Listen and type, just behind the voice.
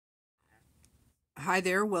Hi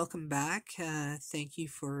there, welcome back. Thank you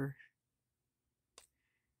for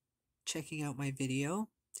checking out my video.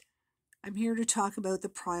 I'm here to talk about the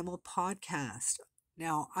Primal Podcast.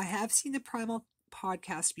 Now, I have seen the Primal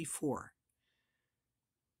Podcast before,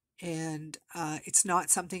 and it's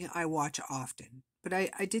not something I watch often, but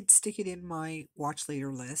I did stick it in my watch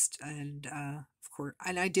later list, and of course,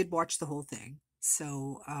 and I did watch the whole thing.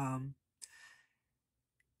 So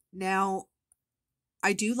now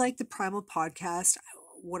I do like the Primal Podcast.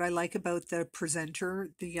 What I like about the presenter,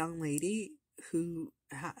 the young lady who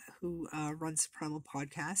runs the Primal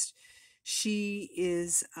Podcast, she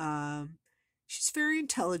is she's very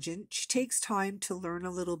intelligent. She takes time to learn a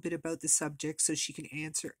little bit about the subject so she can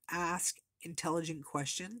ask intelligent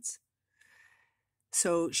questions.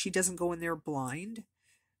 So she doesn't go in there blind.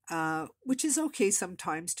 Which is okay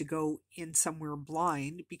sometimes to go in somewhere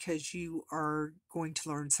blind because you are going to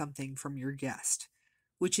learn something from your guest,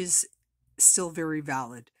 which is still very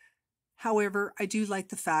valid. However, I do like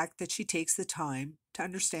the fact that she takes the time to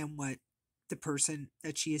understand what the person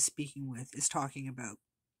that she is speaking with is talking about.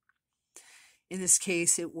 In this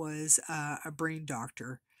case, it was a brain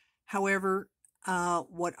doctor. However,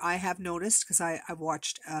 what I have noticed, because I've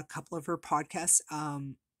watched a couple of her podcasts,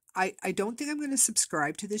 I don't think I'm going to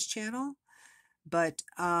subscribe to this channel, but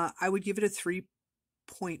I would give it a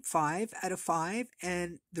 3.5 out of 5.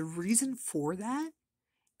 And the reason for that,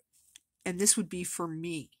 and this would be for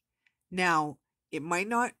me. Now, it might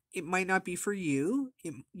not be for you.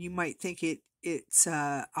 You might think it's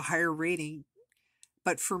a higher rating,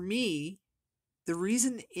 but for me, the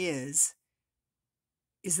reason is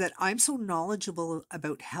that I'm so knowledgeable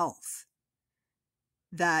about health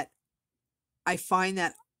that I find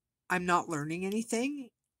that I'm not learning anything.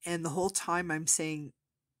 And the whole time I'm saying,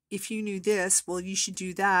 if you knew this, well, you should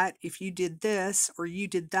do that. If you did this or you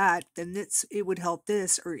did that, then it would help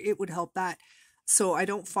this or it would help that. So I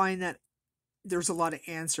don't find that there's a lot of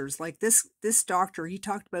answers. Like this doctor, he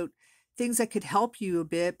talked about things that could help you a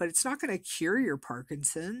bit, but it's not going to cure your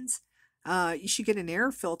Parkinson's. You should get an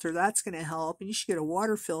air filter. That's going to help. And you should get a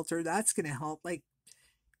water filter. That's going to help. Like,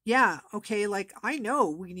 yeah, okay, like I know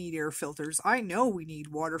we need air filters. I know we need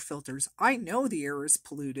water filters. I know the air is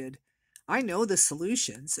polluted. I know the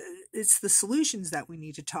solutions. It's the solutions that we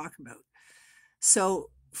need to talk about. So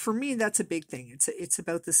for me, that's a big thing. It's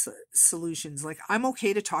about the solutions. Like I'm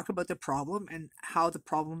okay to talk about the problem and how the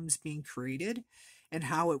problem is being created and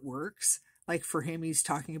how it works. Like for him, he's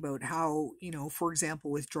talking about how, for example,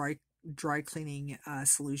 with dry cleaning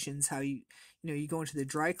solutions, how you go into the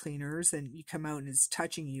dry cleaners and you come out and it's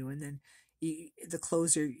touching you, and then the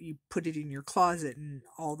clothes you put it in your closet and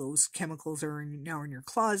all those chemicals are now in your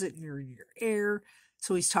closet and you're in your air.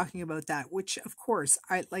 So he's talking about that, which of course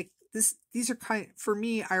I like this. These are for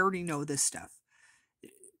me, I already know this stuff.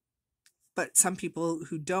 But some people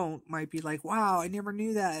who don't might be like, wow, I never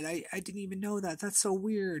knew that. I didn't even know that. That's so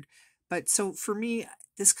weird. But so for me,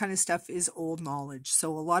 this kind of stuff is old knowledge.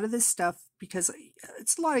 So a lot of this stuff, because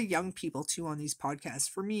it's a lot of young people too on these podcasts.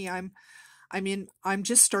 For me, I'm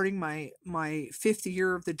just starting my fifth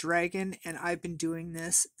year of the dragon, and I've been doing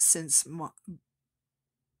this since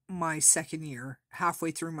my second year,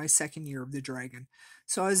 halfway through my second year of the dragon.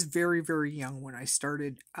 So I was very, very young when I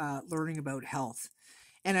started learning about health.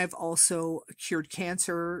 And I've also cured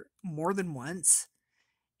cancer more than once.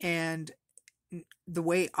 And the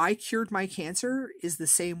way I cured my cancer is the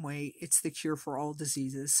same way it's the cure for all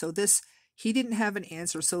diseases. So he didn't have an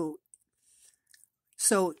answer. So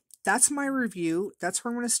that's my review. That's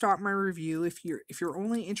where I'm going to stop my review. If you're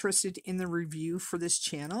only interested in the review for this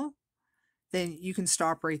channel, then you can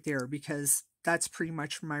stop right there, because that's pretty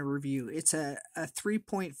much my review. It's a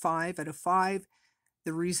 3.5 out of 5.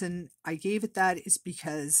 The reason I gave it that is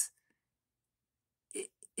because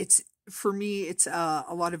it's, for me, it's a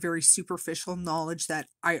lot of very superficial knowledge that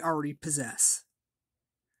I already possess.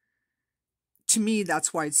 To me,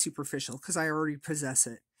 that's why it's superficial, because I already possess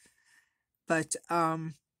it. But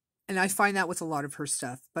and I find that with a lot of her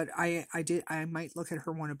stuff. But I might look at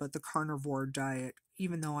her one about the carnivore diet,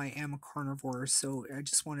 even though I am a carnivore. So I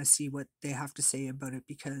just want to see what they have to say about it,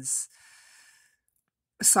 because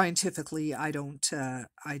scientifically, I don't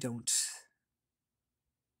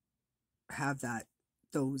have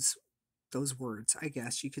those words, I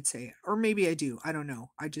guess you could say. Or maybe I do. I don't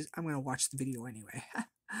know. I'm going to watch the video anyway.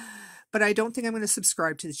 But I don't think I'm going to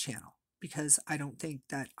subscribe to the channel, because I don't think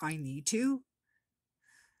that I need to.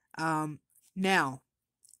 Now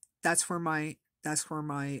that's where my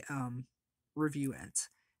review ends.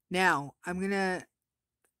 Now I'm going to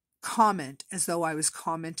comment as though I was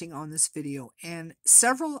commenting on this video and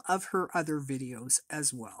several of her other videos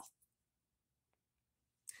as well.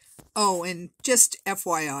 Oh, and just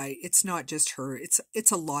FYI, it's not just her.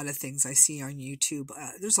 It's a lot of things I see on YouTube.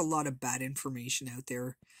 There's a lot of bad information out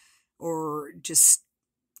there, or just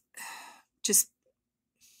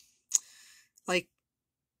like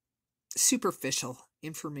superficial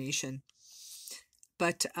information.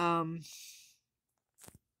 But one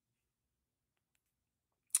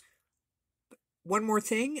more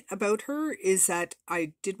thing about her is that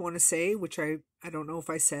I did want to say, which I don't know if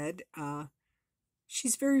I said,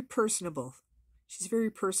 she's very personable. She's very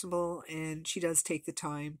personable, and she does take the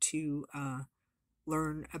time to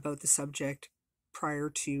learn about the subject prior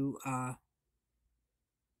to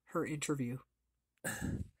her interview.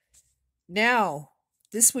 Now,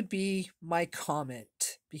 this would be my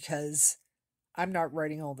comment, because I'm not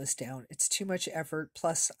writing all this down. It's too much effort.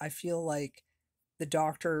 Plus, I feel like the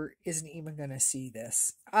doctor isn't even going to see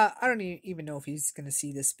this. I don't even know if he's going to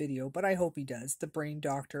see this video, but I hope he does. The brain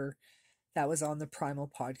doctor that was on the Primal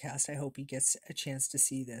Podcast. I hope he gets a chance to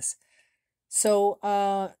see this. So,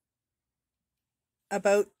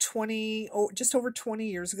 about just over 20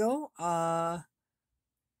 years ago,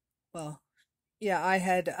 well, yeah, I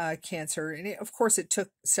had cancer, and of course it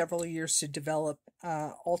took several years to develop.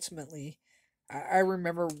 Ultimately, I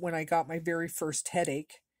remember when I got my very first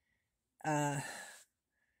headache, and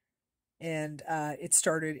it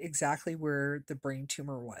started exactly where the brain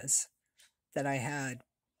tumor was that I had.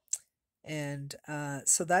 And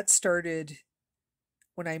so that started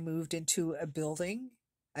when I moved into a building,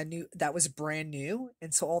 that was brand new.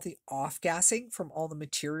 And so all the off-gassing from all the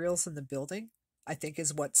materials in the building, I think,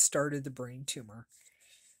 is what started the brain tumor.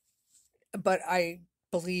 But I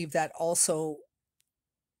believe that also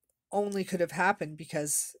only could have happened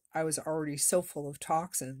because I was already so full of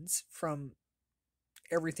toxins from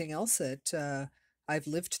everything else that I've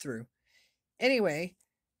lived through. Anyway,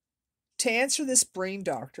 to answer this brain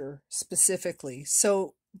doctor specifically,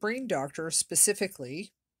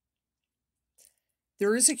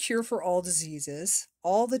 there is a cure for all diseases.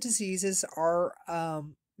 All the diseases are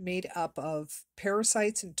made up of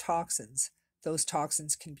parasites and toxins. Those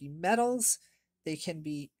toxins can be metals, they can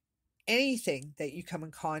be anything that you come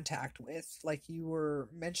in contact with, like you were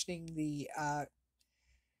mentioning the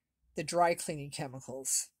dry cleaning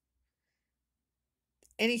chemicals.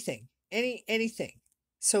 Anything.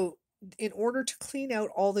 So in order to clean out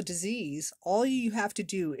all the disease, all you have to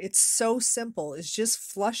do, it's so simple, is just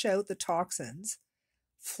flush out the toxins,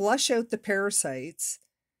 flush out the parasites.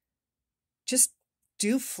 Just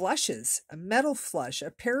do flushes: a metal flush, a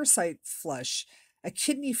parasite flush, a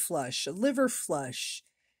kidney flush, a liver flush.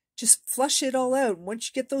 Just flush it all out. Once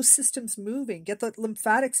you get those systems moving, get the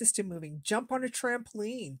lymphatic system moving, jump on a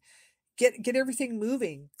trampoline, get everything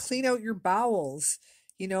moving, clean out your bowels,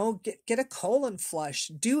 get a colon flush,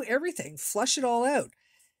 do everything, flush it all out.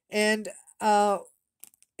 And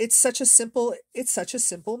it's such a simple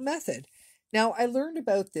method. Now, I learned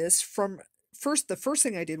about this from the first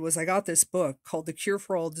thing I did was I got this book called The Cure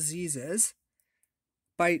for All Diseases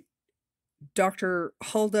by Dr.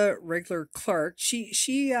 Hulda Regler Clark.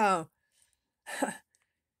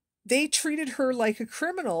 They treated her like a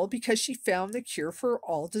criminal because she found the cure for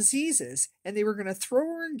all diseases, and they were going to throw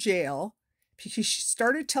her in jail because she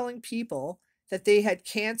started telling people that they had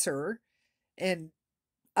cancer and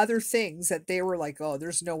other things that they were like, oh,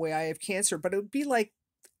 there's no way I have cancer. But it would be like,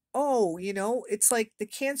 oh, it's like the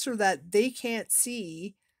cancer that they can't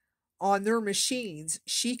see on their machines,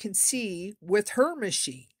 she can see with her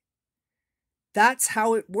machine. That's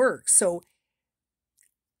how it works. So,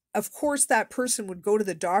 of course, that person would go to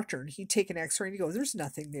the doctor and he'd take an x-ray and he'd go, there's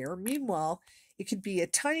nothing there. Meanwhile, it could be a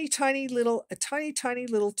tiny, tiny little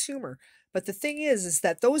tumor. But the thing is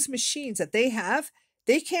that those machines that they have,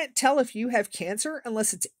 they can't tell if you have cancer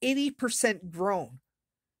unless it's 80% grown.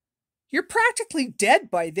 You're practically dead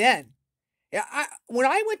by then. I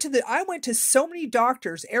went to so many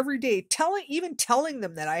doctors every day, telling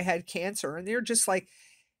them that I had cancer, and they're just like,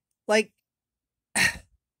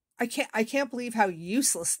 I can't believe how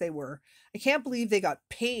useless they were. I can't believe they got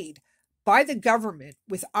paid by the government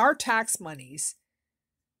with our tax monies.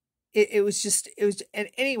 And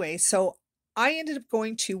anyway, so I ended up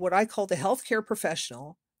going to what I called a healthcare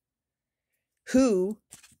professional who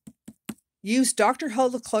used Dr.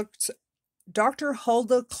 Hulda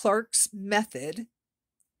Clark's method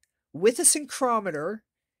with a synchrometer,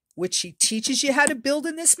 which she teaches you how to build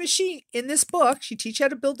in this book. She teaches you how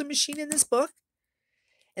to build the machine in this book.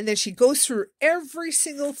 And then she goes through every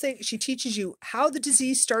single thing. She teaches you how the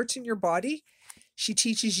disease starts in your body. She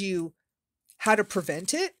teaches you how to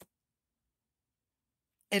prevent it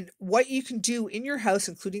and what you can do in your house,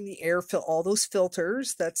 including the air, all those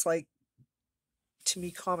filters. That's, like, to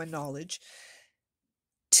me, common knowledge.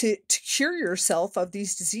 to cure yourself of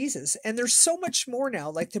these diseases. And there's so much more now,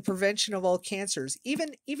 like the prevention of all cancers. Even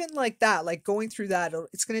like that, like going through that,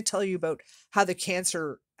 it's going to tell you about how the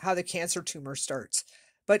cancer tumor starts.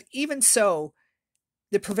 But even so,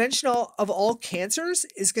 the prevention of all cancers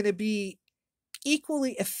is going to be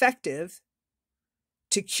equally effective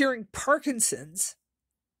to curing Parkinson's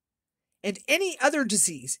and any other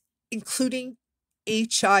disease, including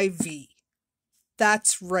HIV.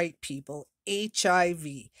 That's right, people. HIV.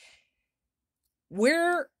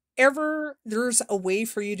 Wherever there's a way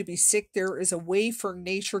for you to be sick, there is a way for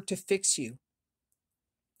nature to fix you.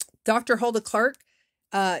 Dr. Hulda Clark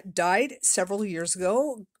died several years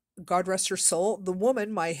ago. God rest her soul. The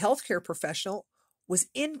woman, my healthcare professional, was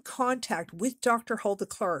in contact with Dr. Hulda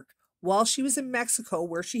Clark while she was in Mexico,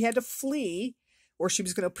 where she had to flee, or she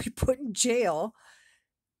was going to be put in jail,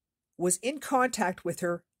 was in contact with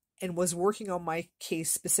her and was working on my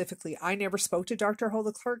case specifically. I never spoke to Dr.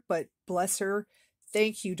 Hulda Clark, but bless her.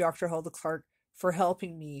 Thank you, Dr. Hulda Clark, for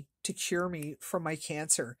helping me to cure me from my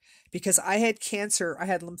cancer. Because I had cancer, I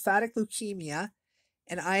had lymphatic leukemia,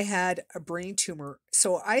 and I had a brain tumor.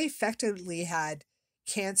 So I effectively had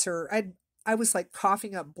cancer. I was like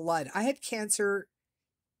coughing up blood. I had cancer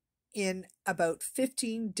in about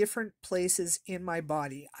 15 different places in my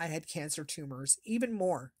body. I had cancer tumors, even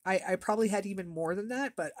more. I probably had even more than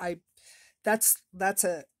that, but that's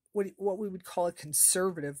a what we would call a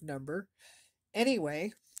conservative number.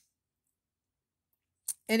 Anyway,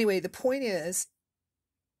 the point is,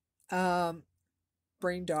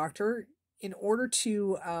 brain doctor, in order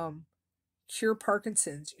to cure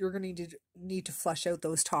Parkinson's, you're going to need to flush out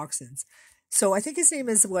those toxins. So I think his name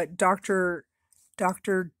is Dr.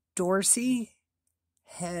 Dorsey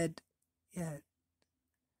had, yeah,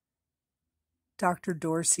 Dr.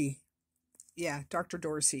 Dorsey. Yeah, Dr.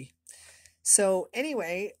 Dorsey. So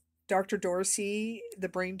anyway, Dr. Dorsey, the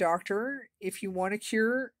brain doctor, if you want to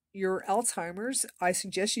cure your Alzheimer's, I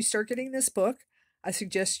suggest you start getting this book. I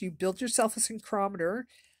suggest you build yourself a synchrometer.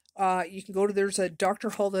 You can there's a Dr.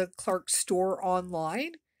 Hulda Clark store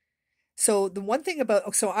online. So the one thing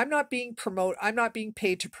I'm not being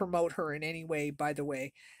paid to promote her in any way, by the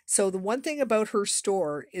way. So the one thing about her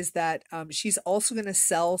store is that she's also going to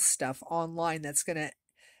sell stuff online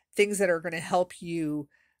things that are going to help you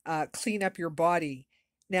clean up your body.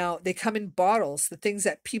 Now, they come in bottles. The things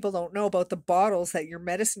that people don't know about the bottles that your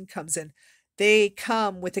medicine comes in, they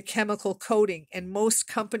come with a chemical coating, and most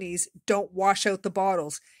companies don't wash out the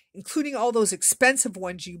bottles, including all those expensive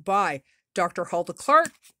ones you buy. Dr. Hulda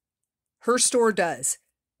Clark, her store does.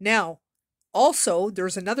 Now, also,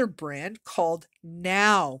 there's another brand called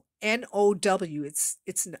Now, N-O-W.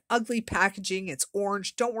 It's an ugly packaging. It's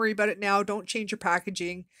orange. Don't worry about it now. Don't change your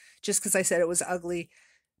packaging just because I said it was ugly.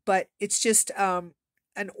 But it's just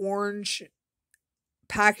an orange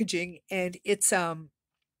packaging, and it's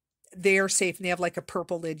they're safe, and they have like a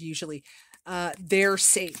purple lid usually. They're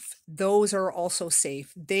safe. Those are also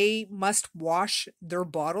safe. They must wash their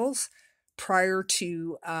bottles prior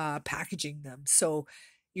to packaging them. So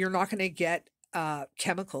you're not going to get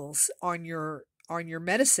chemicals on your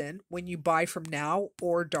medicine when you buy from Now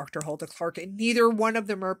or Dr. Hulda Clark. And neither one of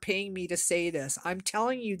them are paying me to say this. I'm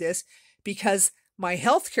telling you this because my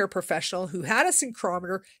healthcare professional who had a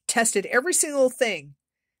synchrometer tested every single thing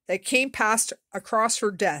that came across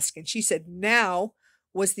her desk. And she said Now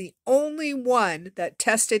was the only one that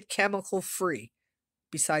tested chemical free,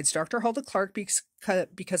 besides Dr. Hulda Clark,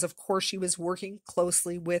 because of course she was working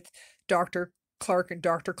closely with Dr. Clark, and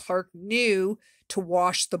Dr. Clark knew to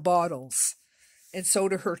wash the bottles. And so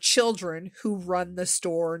do her children who run the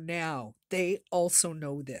store Now. They also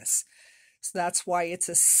know this. So that's why it's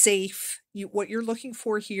a safe, what you're looking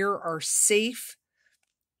for here are safe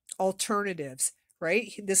alternatives,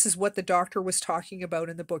 right? This is what the doctor was talking about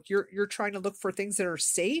in the book. You're trying to look for things that are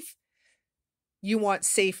safe. You want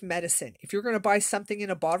safe medicine. If you're going to buy something in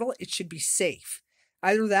a bottle, it should be safe.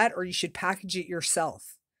 Either that or you should package it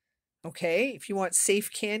yourself. Okay? If you want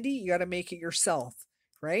safe candy, you got to make it yourself,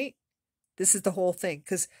 right? This is the whole thing,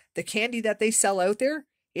 because the candy that they sell out there,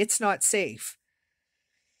 it's not safe.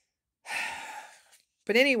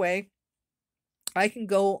 But anyway, I can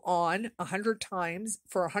go on 100 times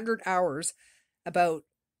for 100 hours about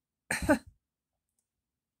how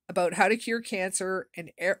to cure cancer and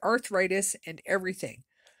arthritis and everything.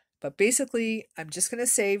 But basically, I'm just going to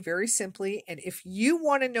say very simply, and if you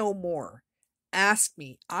want to know more, ask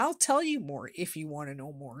me. I'll tell you more if you want to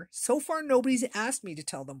know more. So far, nobody's asked me to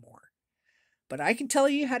tell them more. But I can tell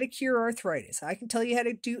you how to cure arthritis. I can tell you how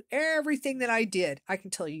to do everything that I did. I can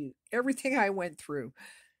tell you everything I went through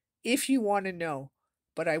if you want to know.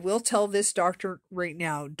 But I will tell this doctor right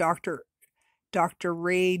now, Dr. Dr.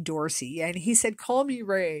 Ray Dorsey, and he said, "Call me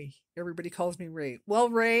Ray." Everybody calls me Ray. Well,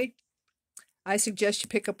 Ray, I suggest you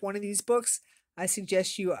pick up one of these books. I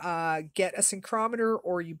suggest you get a synchrometer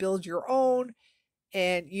or you build your own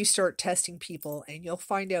and you start testing people and you'll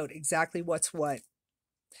find out exactly what's what.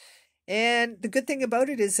 And the good thing about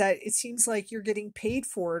it is that it seems like you're getting paid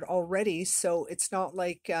for it already. So it's not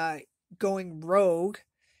like going rogue.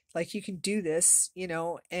 Like you can do this,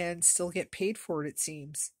 and still get paid for it, it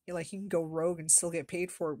seems. Like you can go rogue and still get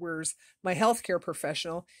paid for it. Whereas my healthcare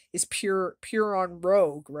professional is pure on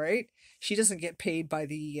rogue, right? She doesn't get paid by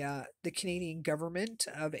the Canadian government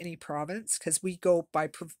of any province because we go by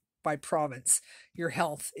province. Your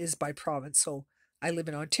health is by province. So I live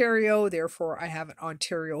in Ontario, therefore I have an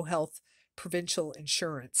Ontario Health provincial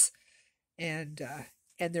insurance, and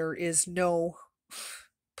there is no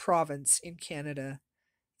province in Canada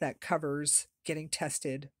that covers getting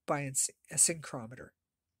tested by a synchrometer.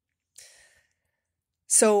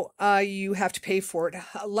 So you have to pay for it.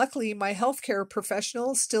 Luckily, my healthcare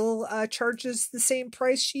professional still charges the same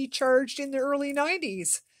price she charged in the early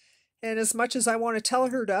 90s. And as much as I want to tell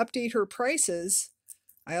her to update her prices,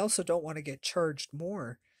 I also don't want to get charged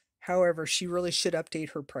more. However, she really should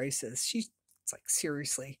update her prices. It's like,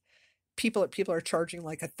 seriously. People are charging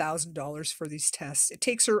like $1,000 for these tests. It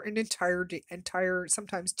takes her an entire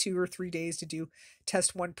sometimes 2 or 3 days to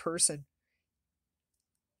test one person.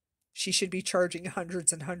 She should be charging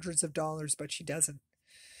hundreds and hundreds of dollars, but she doesn't.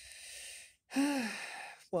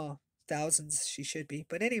 Well, thousands she should be.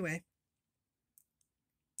 But anyway,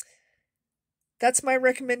 that's my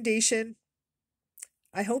recommendation.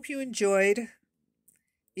 I hope you enjoyed.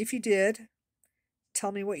 If you did,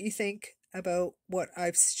 tell me what you think about what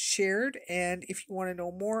I've shared, and if you want to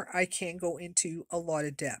know more, I can go into a lot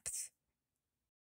of depth.